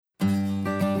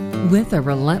With a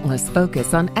relentless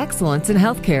focus on excellence in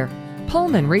healthcare,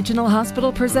 Pullman Regional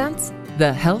Hospital presents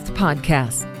the Health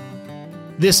Podcast.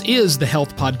 This is the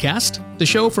Health Podcast, the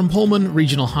show from Pullman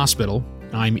Regional Hospital.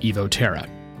 I'm Evo Terra.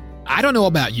 I don't know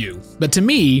about you, but to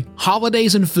me,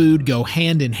 holidays and food go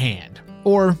hand in hand,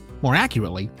 or more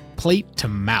accurately, plate to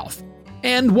mouth.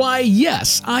 And why,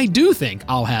 yes, I do think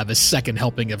I'll have a second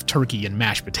helping of turkey and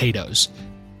mashed potatoes.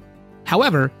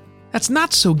 However, that's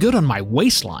not so good on my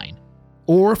waistline,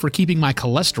 or for keeping my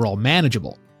cholesterol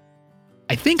manageable.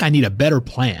 I think I need a better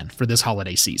plan for this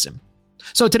holiday season.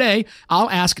 So today, I'll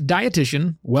ask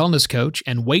dietitian, wellness coach,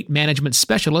 and weight management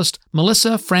specialist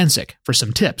Melissa Francic for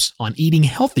some tips on eating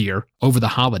healthier over the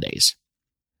holidays.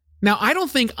 Now, I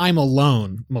don't think I'm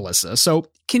alone, Melissa, so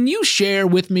can you share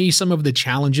with me some of the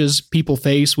challenges people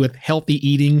face with healthy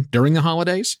eating during the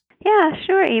holidays? Yeah,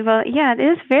 sure, Eva. Yeah, it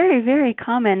is very, very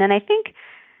common, and I think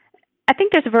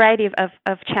there's a variety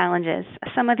of challenges.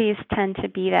 Some of these tend to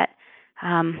be that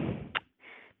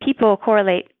people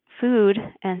correlate food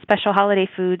and special holiday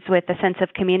foods with a sense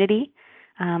of community,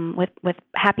 with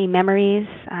happy memories,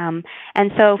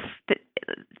 and so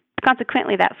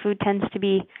consequently that food tends to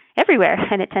be everywhere,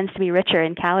 and it tends to be richer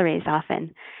in calories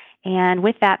often. And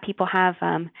with that, people have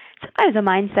sometimes a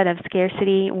mindset of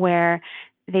scarcity where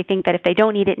they think that if they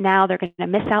don't eat it now, they're going to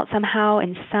miss out somehow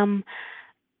in some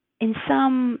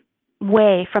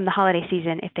way from the holiday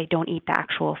season if they don't eat the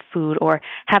actual food or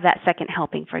have that second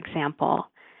helping, for example.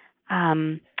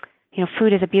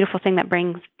 Food is a beautiful thing that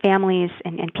brings families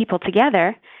and people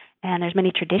together, and there's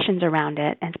many traditions around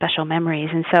it and special memories.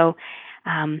 And so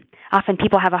often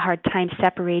people have a hard time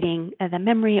separating the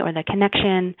memory or the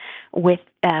connection with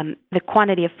the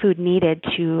quantity of food needed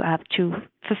to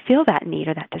fulfill that need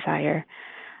or that desire.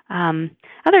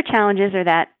 Other challenges are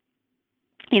that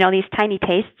these tiny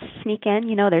tastes sneak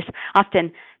in. There's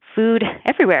often food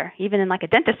everywhere, even in like a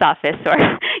dentist's office, or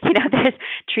there's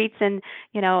treats on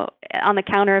the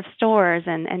counter of stores,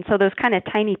 and so those kind of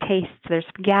tiny tastes, there's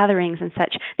gatherings and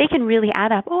such, they can really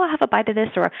add up. I'll have a bite of this,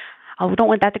 or I don't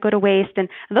want that to go to waste, and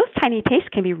those tiny tastes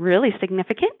can be really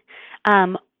significant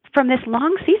from this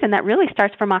long season that really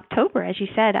starts from October, as you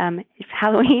said,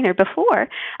 Halloween or before,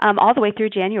 all the way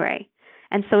through January.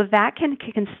 And so that can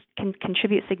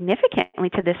contribute significantly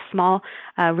to this small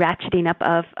ratcheting up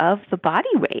of the body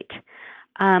weight.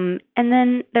 And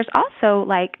then there's also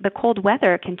like the cold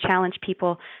weather can challenge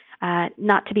people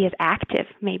not to be as active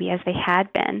maybe as they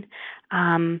had been.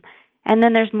 And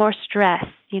then there's more stress,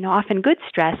 often good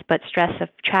stress, but stress of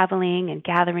traveling and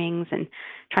gatherings and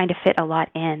trying to fit a lot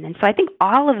in. And so I think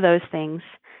all of those things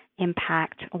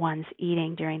impact one's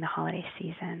eating during the holiday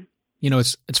season.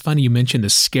 It's funny you mentioned the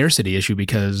scarcity issue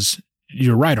because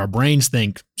you're right, our brains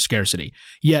think scarcity.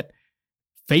 Yet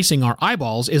facing our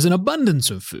eyeballs is an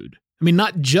abundance of food. I mean,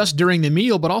 not just during the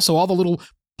meal, but also all the little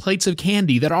plates of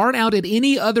candy that aren't out at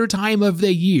any other time of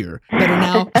the year that are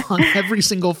now on every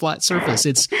single flat surface.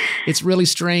 It's really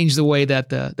strange the way that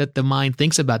the mind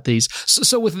thinks about these.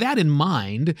 So with that in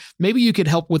mind, maybe you could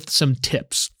help with some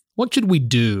tips. What should we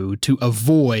do to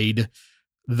avoid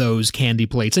those candy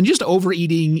plates and just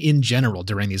overeating in general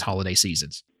during these holiday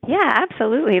seasons? Yeah,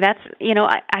 absolutely. That's,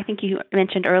 I think you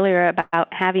mentioned earlier about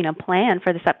having a plan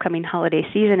for this upcoming holiday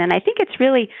season. And I think it's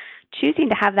really choosing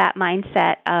to have that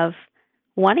mindset of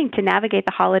wanting to navigate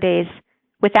the holidays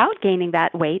without gaining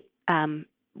that weight, and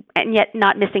yet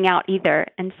not missing out either.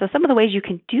 And so some of the ways you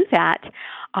can do that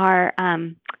are,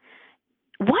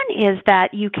 one is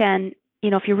that you can,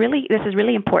 if this is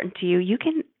really important to you, you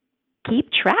can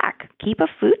keep a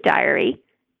food diary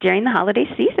during the holiday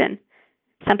season.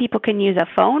 Some people can use a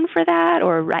phone for that,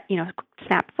 or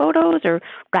snap photos, or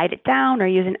write it down, or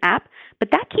use an app.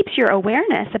 But that keeps your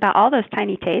awareness about all those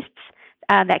tiny tastes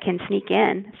that can sneak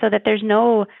in, so that there's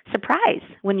no surprise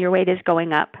when your weight is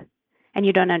going up and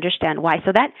you don't understand why.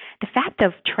 So that the fact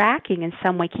of tracking in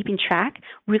some way, keeping track,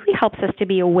 really helps us to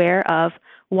be aware of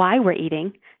why we're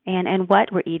eating and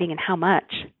what we're eating and how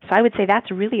much. So I would say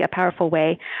that's really a powerful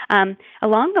way.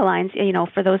 Along the lines,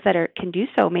 for those that can do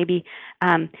so, maybe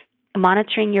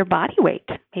monitoring your body weight,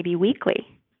 maybe weekly,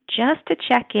 just to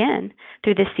check in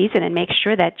through this season and make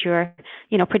sure that you're,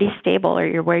 pretty stable, or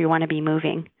you're where you want to be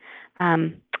moving.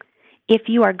 If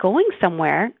you are going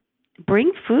somewhere,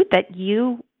 bring food that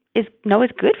you know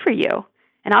is good for you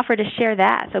and offer to share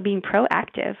that. So being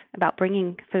proactive about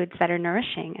bringing foods that are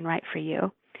nourishing and right for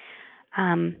you.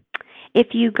 If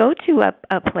you go to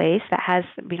a place that has,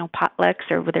 potlucks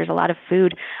or where there's a lot of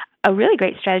food, a really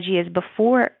great strategy is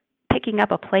before picking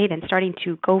up a plate and starting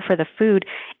to go for the food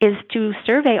is to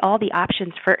survey all the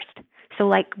options first. So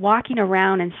like walking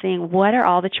around and seeing what are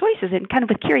all the choices, and kind of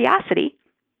with curiosity,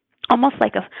 almost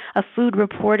like a food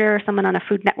reporter or someone on a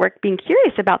food network being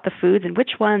curious about the foods and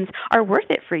which ones are worth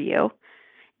it for you,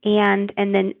 and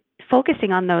then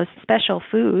focusing on those special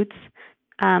foods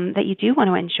that you do want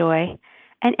to enjoy,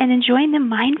 and enjoying them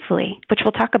mindfully, which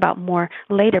we'll talk about more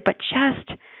later, but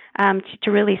just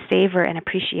to really savor and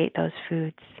appreciate those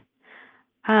foods.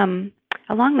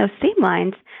 Along those same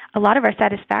lines, a lot of our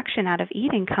satisfaction out of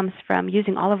eating comes from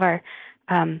using all of our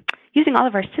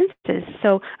senses.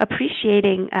 So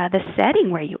appreciating the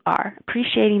setting where you are,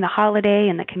 appreciating the holiday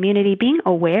and the community, being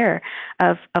aware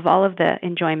of all of the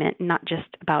enjoyment, not just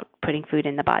about putting food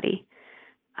in the body.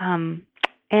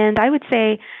 And I would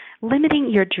say limiting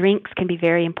your drinks can be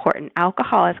very important.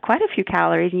 Alcohol has quite a few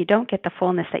calories, and you don't get the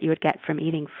fullness that you would get from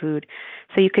eating food.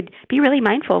 So you could be really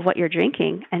mindful of what you're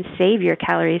drinking and save your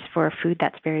calories for food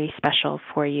that's very special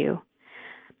for you.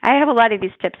 I have a lot of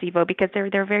these tips, Ivo, because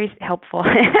they're very helpful.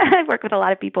 I work with a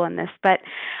lot of people in this. But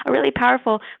a really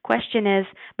powerful question is,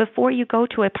 before you go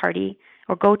to a party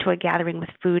or go to a gathering with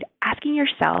food, asking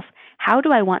yourself, how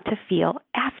do I want to feel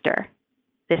after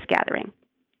this gathering,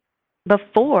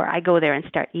 before I go there and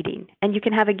start eating? And you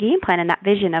can have a game plan and that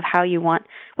vision of what you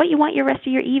want your rest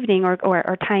of your evening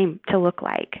or time to look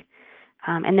like,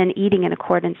 and then eating in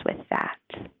accordance with that.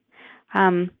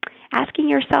 Asking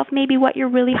yourself maybe what you're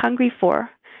really hungry for.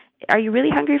 Are you really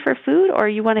hungry for food, or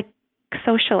you want to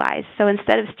socialize? So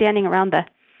instead of standing around the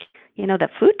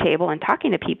food table and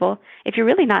talking to people, if you're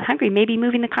really not hungry, maybe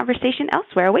moving the conversation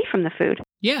elsewhere, away from the food.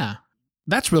 Yeah,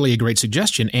 that's really a great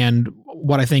suggestion. And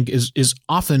what I think is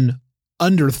often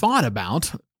underthought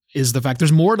about is the fact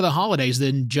there's more to the holidays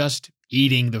than just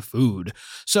eating the food.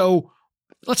 So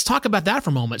let's talk about that for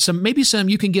a moment.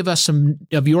 You can give us some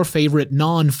of your favorite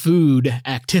non-food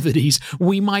activities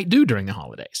we might do during the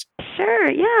holidays.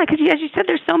 Sure, yeah, because as you said,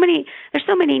 there's so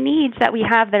many needs that we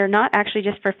have that are not actually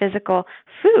just for physical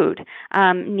food.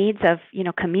 Needs of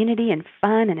community and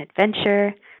fun and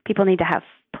adventure. People need to have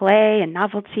play and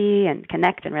novelty and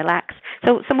connect and relax.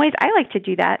 So some ways I like to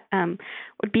do that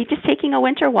would be just taking a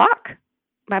winter walk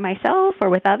by myself or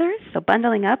with others. So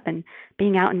bundling up and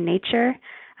being out in nature.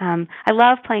 I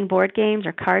love playing board games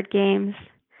or card games,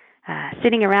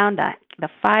 sitting around the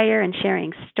fire and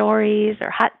sharing stories or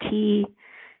hot tea.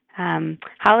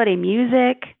 Holiday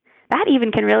music, that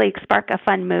even can really spark a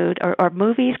fun mood, or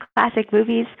movies, classic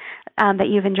movies that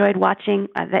you've enjoyed watching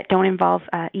that don't involve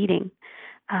eating.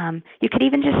 You could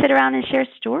even just sit around and share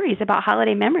stories about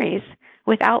holiday memories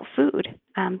without food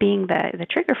being the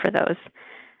trigger for those.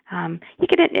 You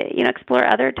could explore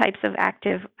other types of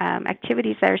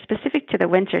activities that are specific to the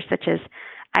winter, such as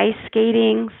ice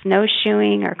skating,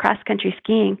 snowshoeing, or cross-country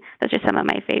skiing. Those are some of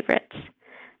my favorites.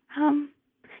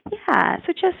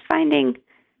 So just finding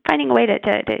a way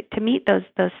to meet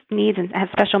those needs and have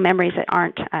special memories that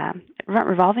aren't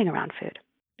revolving around food.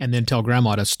 And then tell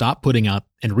Grandma to stop putting up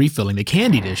and refilling the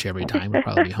candy dish every time would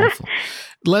probably be helpful.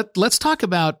 Let's talk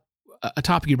about a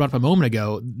topic you brought up a moment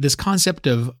ago, this concept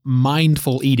of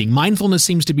mindful eating. Mindfulness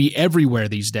seems to be everywhere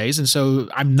these days, and so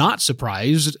I'm not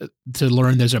surprised to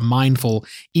learn there's a mindful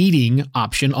eating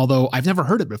option, although I've never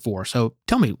heard it before. So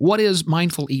tell me, what is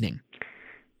mindful eating?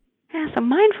 Yeah, so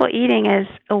mindful eating is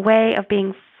a way of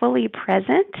being fully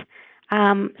present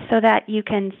so that you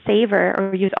can savor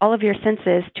or use all of your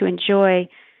senses to enjoy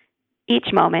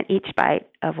each moment, each bite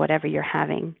of whatever you're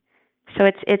having. So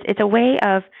it's a way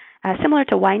of similar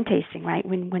to wine tasting, right?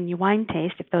 When you wine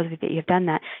taste, if those of you have done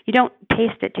that, you don't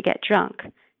taste it to get drunk.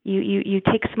 You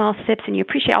take small sips and you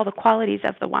appreciate all the qualities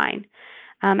of the wine.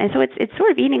 And so it's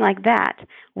sort of eating like that,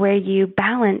 where you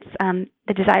balance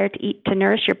the desire to eat to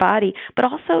nourish your body, but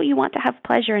also you want to have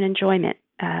pleasure and enjoyment.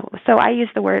 So I use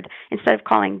the word, instead of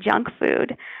calling junk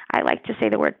food, I like to say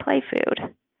the word play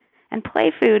food. And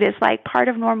play food is like part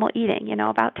of normal eating.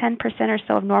 About 10% or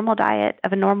so of normal diet,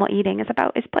 of a normal eating is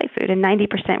play food, and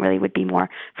 90% really would be more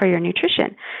for your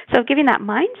nutrition. So giving that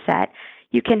mindset,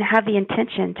 you can have the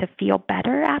intention to feel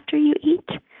better after you eat.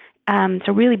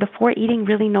 So really before eating,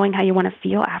 really knowing how you want to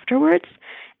feel afterwards,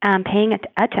 paying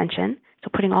attention, so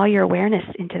putting all your awareness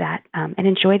into that, and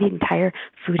enjoy the entire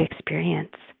food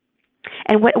experience.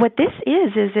 And what this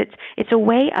is it's a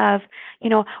way of,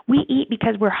 we eat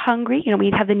because we're hungry,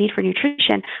 we have the need for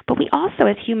nutrition, but we also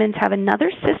as humans have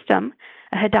another system,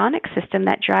 a hedonic system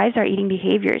that drives our eating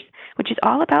behaviors, which is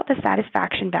all about the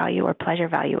satisfaction value or pleasure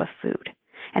value of food.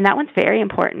 And that one's very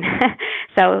important.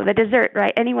 So the dessert,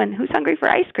 right? Anyone who's hungry for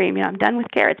ice cream, I'm done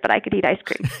with carrots, but I could eat ice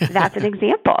cream. That's an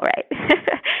example, right?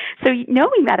 So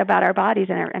knowing that about our bodies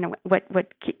and what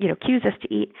cues us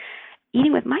to eat,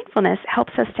 eating with mindfulness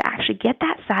helps us to actually get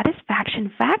that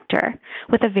satisfaction factor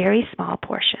with a very small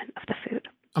portion of the food.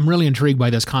 I'm really intrigued by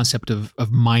this concept of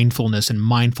mindfulness and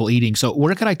mindful eating. So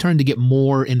where could I turn to get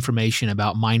more information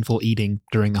about mindful eating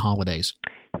during the holidays?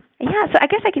 Yeah, so I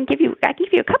guess I can give you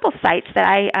a couple sites that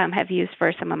I have used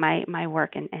for some of my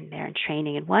work and there in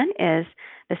training. And one is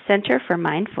the Center for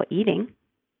Mindful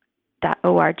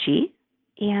Eating.org.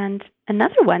 And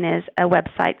another one is a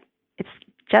website. It's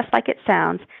just like it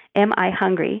sounds,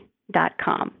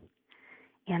 mihungry.com.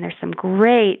 And there's some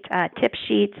great tip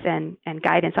sheets and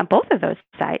guidance on both of those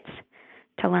sites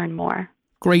to learn more.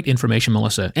 Great information,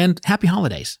 Melissa, and happy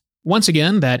holidays. Once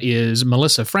again, that is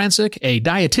Melissa Francic, a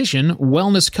dietitian,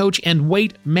 wellness coach, and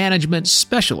weight management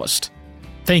specialist.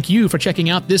 Thank you for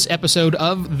checking out this episode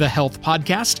of The Health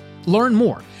Podcast. Learn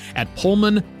more at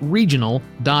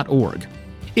pullmanregional.org.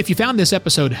 If you found this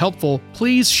episode helpful,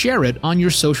 please share it on your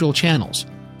social channels.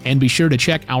 And be sure to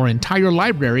check our entire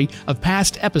library of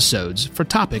past episodes for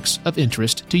topics of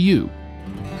interest to you.